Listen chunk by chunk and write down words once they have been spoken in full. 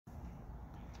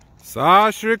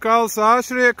Sat Shri Akal, Sat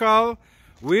Shri Akal.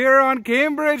 We are on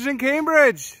Cambridge in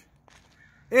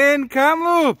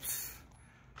Kamloops.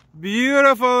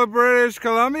 Beautiful British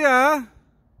Columbia.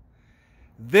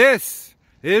 This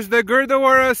is the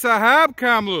Gurdwara Sahib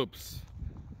Kamloops.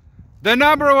 The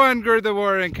 #1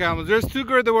 Gurdwara in Kamloops. There's 2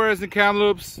 Gurdwaras in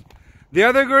Kamloops. The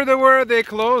other Gurdwara, they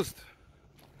closed.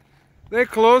 They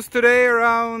closed today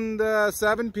around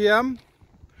 7 p.m.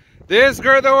 This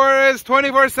Gurdwara is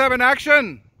 24/7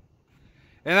 action.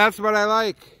 And that's what I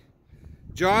like.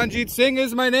 Johnjeet Singh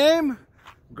is my name.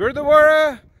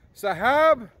 Gurdwara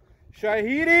Sahib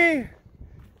Shaheed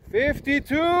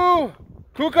 52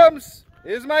 Hukams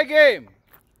is my game.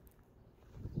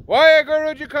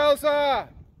 Waheguru Ji Khalsa.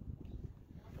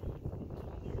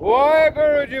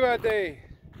 Waheguru Ji Fateh.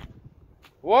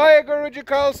 Waheguru Ji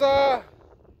Khalsa.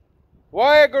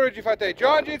 Waheguru Ji Fateh.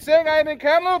 Johnjeet Singh, I am in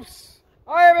Kamloops.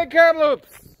 I am in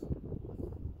Kamloops.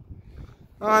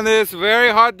 On this very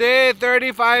hot day,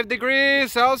 35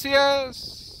 degrees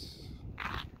Celsius.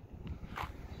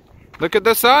 Look at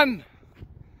the sun.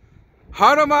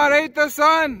 Hanuman ate the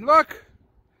sun. Look.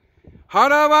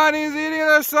 Hanuman is eating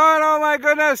the sun. Oh my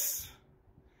goodness.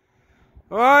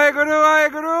 Waheguru,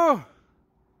 Waheguru.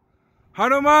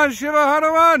 Hanuman, Shiva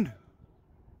Hanuman.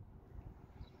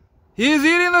 He is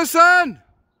eating the sun.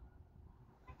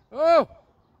 Oh.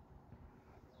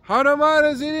 Hanuman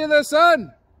is eating the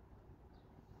sun.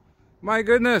 My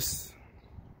goodness.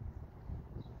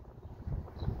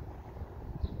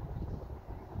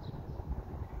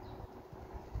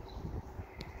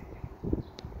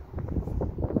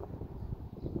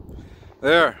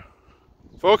 There.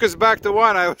 Focus back to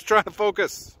 1. I was trying to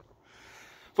focus.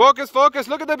 Focus, focus.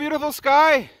 Look at the beautiful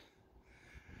sky.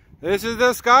 This is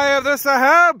the sky of the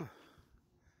Sahib.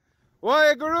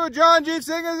 Waheguru, Johnjeet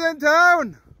Singh is in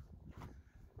town.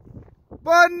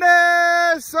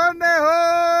 Bande Sunday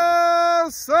Ho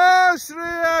Sat Shri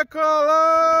Akal.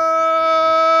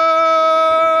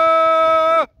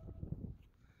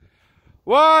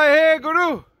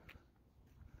 Waheguru.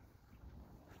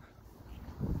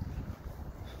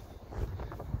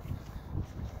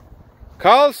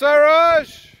 Khalsa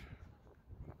Raj.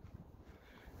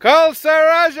 Khalsa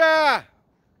Raja.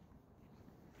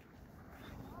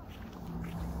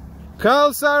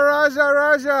 Khalsa Raja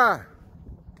Raja.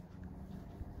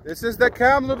 This is the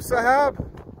Kamloops Sahib.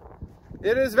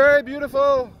 It is very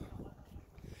beautiful.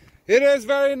 It is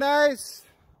very nice.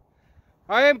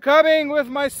 I am coming with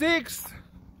my Sikhs.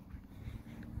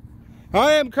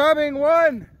 I am coming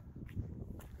one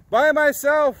by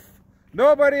myself,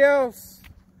 nobody else.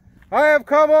 I have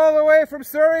come all the way from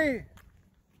Surrey.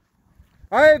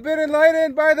 I have been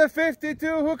enlightened by the 52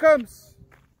 hukams.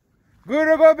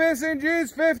 Guru Gobind Singh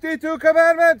Ji's 52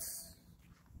 commandments.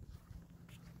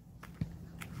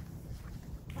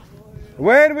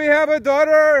 When we have a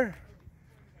daughter,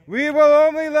 we will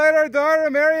only let our daughter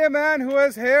marry a man who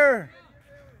has hair.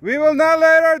 We will not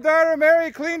let our daughter marry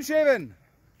clean shaven.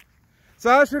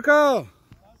 Sat Shri Akal.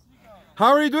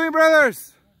 How are you doing,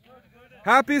 brothers?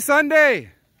 Happy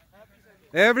Sunday.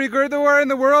 Every Gurdwara in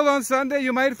the world on Sunday,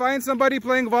 you might find somebody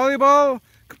playing volleyball,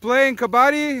 playing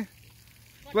kabaddi,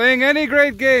 playing any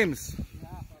great games. Do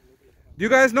you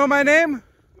guys know my name?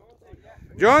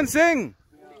 John Singh.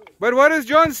 But what is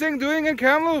John Singh doing in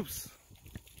Kamloops?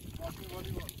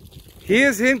 He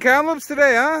is in Kamloops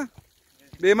today, huh?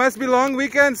 It must be long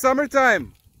weekend,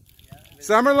 summertime.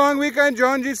 Summer long weekend,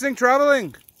 Johnjeet Singh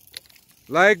traveling.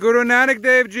 Like Guru Nanak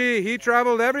Dev Ji, he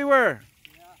traveled everywhere.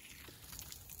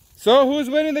 So who's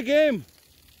winning the game?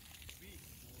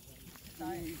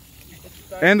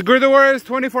 And Gurdwara is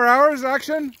 24 hours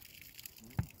action?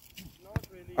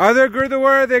 Other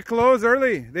Gurdwara, they close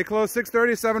early. They close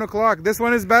 6:30, 7 o'clock. This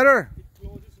one is better. It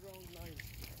closes around 9.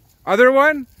 Other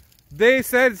one, they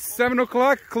said 7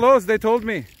 o'clock closed, they told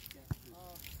me.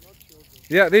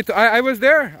 Yeah, I was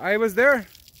there. I was there.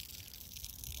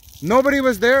 Nobody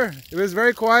was there. It was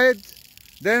very quiet.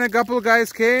 Then a couple of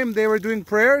guys came. They were doing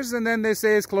prayers, and then they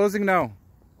say it's closing now.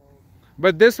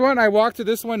 But this one, I walked to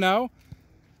this one now.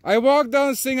 I walked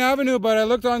down Singh Avenue, but I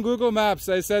looked on Google Maps.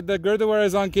 I said the Gurdwara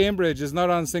is on Cambridge. It's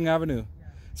not on Singh Avenue.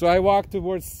 So I walked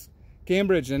towards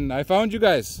Cambridge, and I found you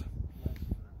guys.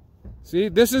 See,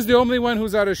 this is the only one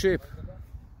who's out of shape.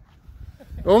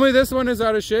 Only this one is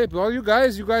out of shape. Well, you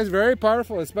guys very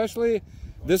powerful. Especially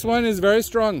this one is very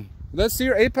strong. Let's see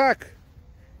your 8-pack.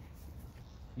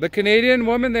 The Canadian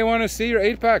woman, they want to see your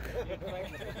 8-pack.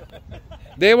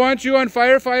 They want you on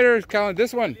firefighter count.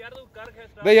 This one.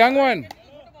 The young one.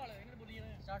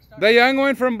 The young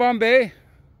one from Bombay.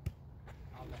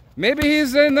 Maybe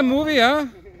he's in the movie, huh?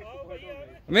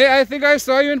 I think I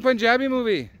saw you in Punjabi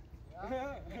movie.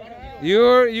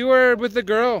 You were with the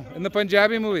girl in the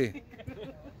Punjabi movie.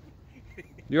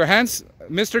 You're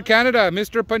Mr. Canada,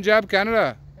 Mr. Punjab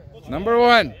Canada,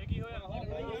 #1.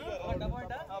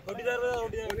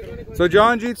 So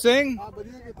Johnjeet Singh,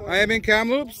 I am in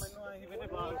Kamloops,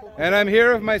 and I'm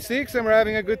here with my Sikhs, and we're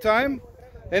having a good time.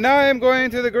 And now I am going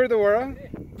to the Gurdwara.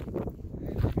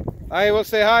 I will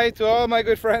say hi to all my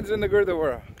good friends in the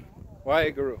Gurdwara.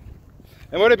 Waheguru.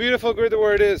 And what a beautiful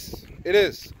Gurdwara it is. It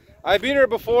is. I've been here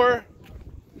before,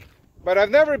 but I've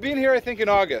never been here, I think, in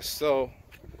August. So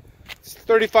it's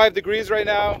 35 degrees right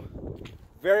now.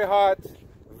 Very hot,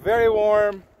 very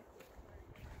warm.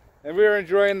 And we are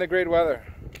enjoying the great weather.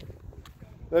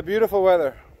 The beautiful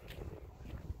weather.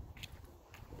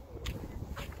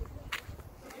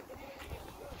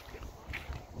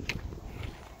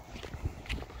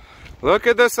 Look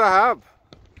at the sahib.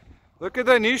 Look at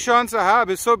the Nishan sahib.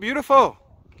 It's so beautiful.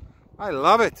 I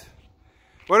love it.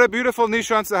 What a beautiful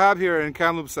Nishan sahib here in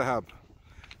Kamloops sahib.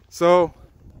 So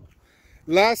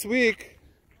last week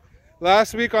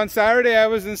on Saturday I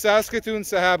was in Saskatoon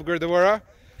sahib Gurdwara.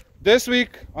 This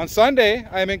week on Sunday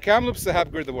I am in Kamloops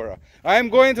sahib Gurdwara. I am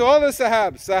going to all the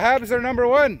sahabs. Sahabs are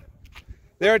 #1.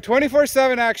 They are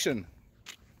 24/7 action.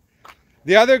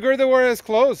 The other Gurdwara is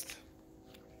closed.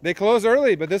 They close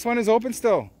early, but this one is open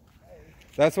still.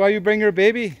 That's why you bring your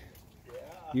baby.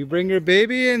 You bring your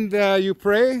baby and you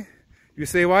pray. You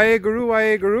say, Waheguru,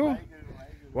 Waheguru,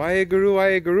 Waheguru,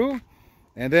 Waheguru.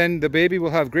 And then the baby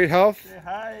will have great health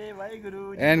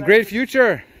and great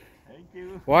future. Thank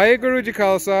you. Waheguru ji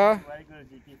khalsa.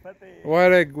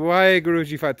 Waheguru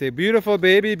ji fateh. Beautiful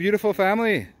baby, beautiful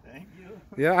family. Thank you.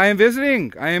 Yeah, I am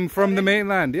visiting. I am from the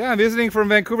mainland. Yeah, I'm visiting from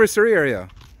Vancouver, Surrey area.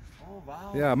 Oh,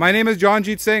 wow. Yeah, my name is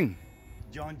Johnjeet Singh.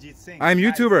 Johnjeet Singh. I'm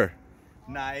YouTuber.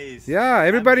 Nice. Yeah,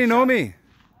 everybody know me.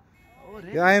 Oh,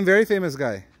 really? Yeah, I am a very famous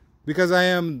guy because I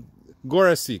am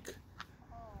Sikh.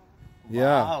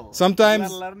 Yeah. Wow. Sometimes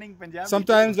You are learning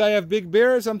Punjabi I have big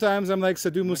beard. Sometimes I'm like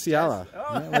Sadhu Musiala.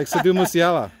 Oh. Yeah, like Sadhu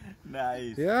Musiala.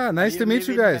 Nice. Yeah, nice to meet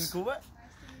you live in guys. Vancouver?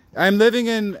 I'm living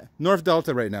in North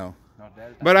Delta right now. Not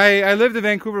Delta. But I lived in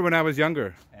Vancouver when I was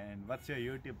younger. And what's your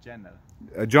YouTube channel?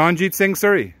 Johnjeet Singh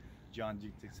Surrey.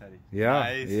 Johnjeet Singh. Yeah.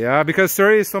 Nice. Yeah, because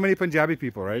Surrey is so many Punjabi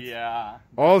people, right? Yeah.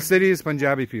 All cities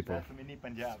Punjabi people. That's mini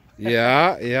Punjab.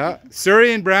 Yeah, yeah.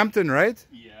 Surrey and Brampton, right?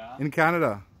 Yeah. In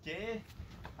Canada. Okay.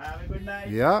 Have a good night.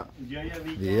 Yeah. Enjoy your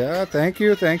weekend. Yeah, thank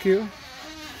you, thank you.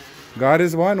 God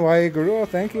is one. Waheguru,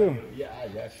 thank you. Yeah,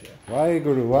 sure.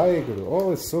 Waheguru, Waheguru.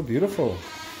 Oh, it's so beautiful.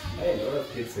 Hey, a lot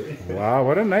of kids. Wow,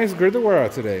 what a nice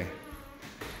Gurdwara today.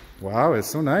 Wow, it's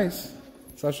so nice.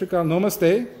 Sat Shri Akal,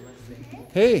 namaste.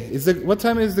 Hey, what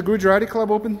time is the Gujarati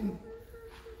Club open?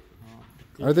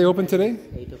 Are they open today?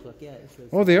 8 o'clock, yeah.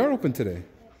 Oh, they are open today.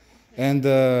 And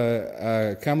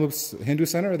Kamloops Hindu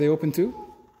Center, are they open too?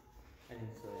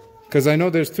 Because I know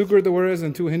there's 2 Gurdwaras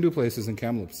and 2 Hindu places in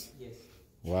Kamloops. Yes.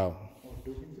 Wow. Oh,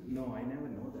 2 Hindu? No, I never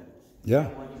know that. Yeah.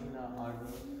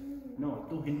 No,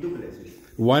 2 Hindu places.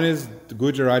 One is the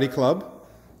Gujarati Club,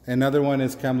 another one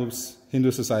is Kamloops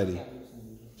Hindu Society.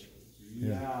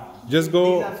 Yeah. Just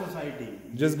go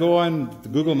on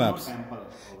Google Maps.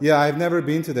 Yeah, I've never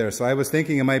been to there, so I was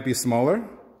thinking it might be smaller.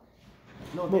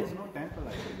 No, there's no temple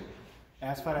actually.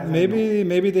 As far as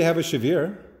Maybe they have a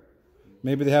Shavir.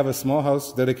 Maybe they have a small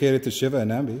house dedicated to Shiva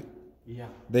and Nambi. Yeah,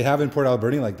 They have in Port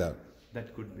Alberni like that.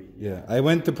 that could be. Yeah. I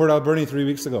went to Port Alberni 3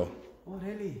 weeks ago. Oh,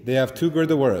 really? They have 2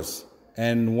 Gurdwaras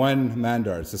and 1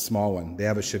 Mandar. It's a small one. They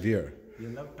have a Shavir. You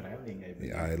love traveling, I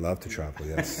believe. Yeah, I love to travel,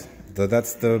 yes.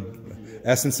 That's the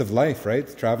essence of life, right?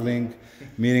 Traveling,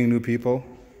 meeting new people.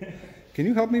 Can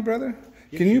you help me, brother?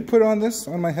 Can you put on this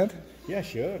on my head? Yeah,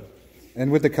 sure.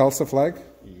 And with the Khalsa flag?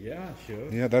 Yeah, sure.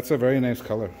 Yeah, that's a very nice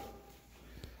color.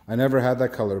 I never had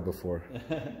that color before.